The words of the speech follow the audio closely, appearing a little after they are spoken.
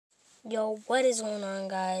Yo, what is going on,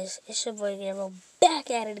 guys? It's your boy Gabriel back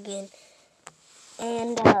at it again.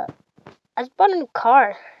 And I just bought a new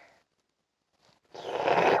car.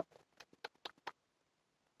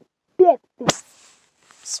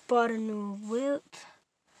 Just bought a new whip.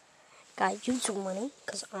 Got YouTube money,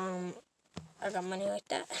 cause I got money like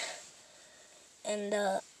that. And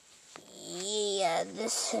yeah,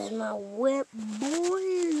 this is my whip,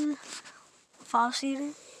 boy.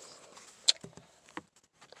 5-seater.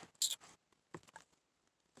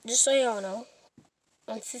 Just so y'all know,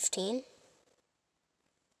 I'm 15,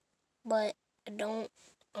 but I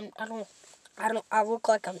look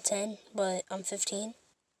like I'm 10, but I'm 15.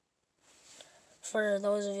 For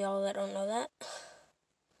those of y'all that don't know that,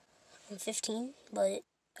 I'm 15, but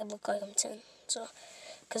I look like I'm 10. So,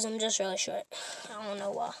 cause I'm just really short. I don't know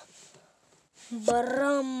why. But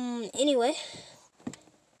anyway,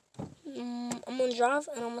 I'm gonna drive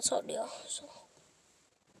and I'm gonna talk to y'all. So.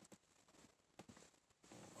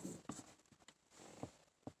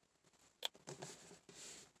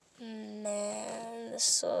 Man, this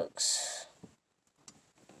sucks.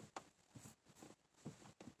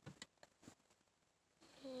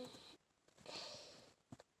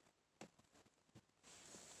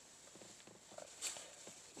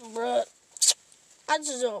 Bruh, I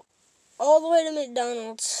just drove all the way to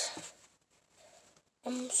McDonald's.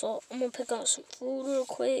 I'm gonna pick up some food real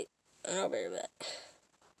quick and I'll be right back.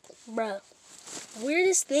 Bruh,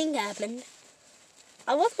 weirdest thing happened.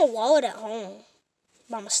 I left my wallet at home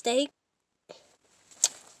by mistake.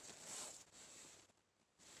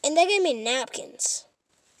 And they gave me napkins.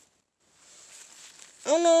 I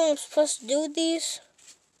don't know what I'm supposed to do with these.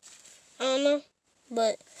 I don't know.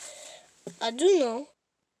 But I do know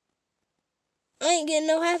I ain't getting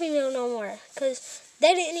no Happy Meal no more. Because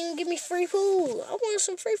they didn't even give me free food. I want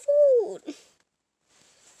some free food.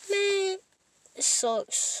 Man, it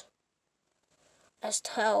sucks. As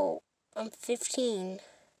to how I'm 15.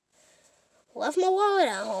 Left my wallet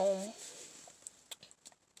at home.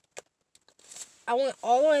 I went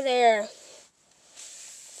all the way there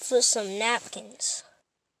for some napkins.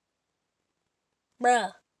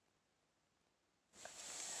 Bruh.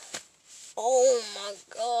 Oh my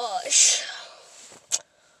gosh.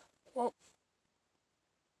 Well,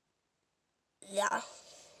 yeah.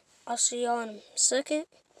 I'll see y'all in a second.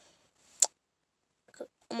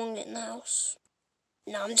 I'm gonna get in the house.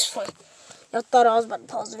 No, I'm just playing. Y'all thought I was about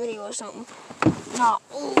to pause the video or something. Nah,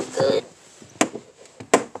 I'm good.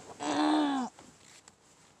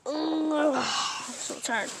 I'm so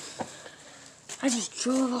tired. I just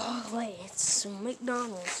drove all the way. It's some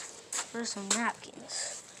McDonald's for some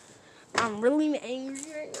napkins. I'm really angry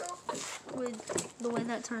right now with the way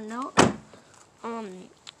that turned out.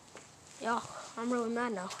 Yeah, I'm really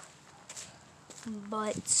mad now.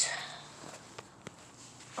 But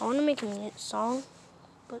I want to make a song,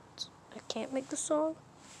 but I can't make the song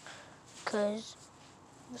because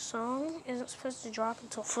the song isn't supposed to drop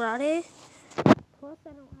until Friday. Plus, I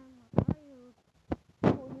don't have my audio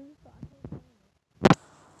recording, so I can't.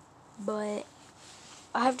 But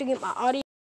I have to get my audio.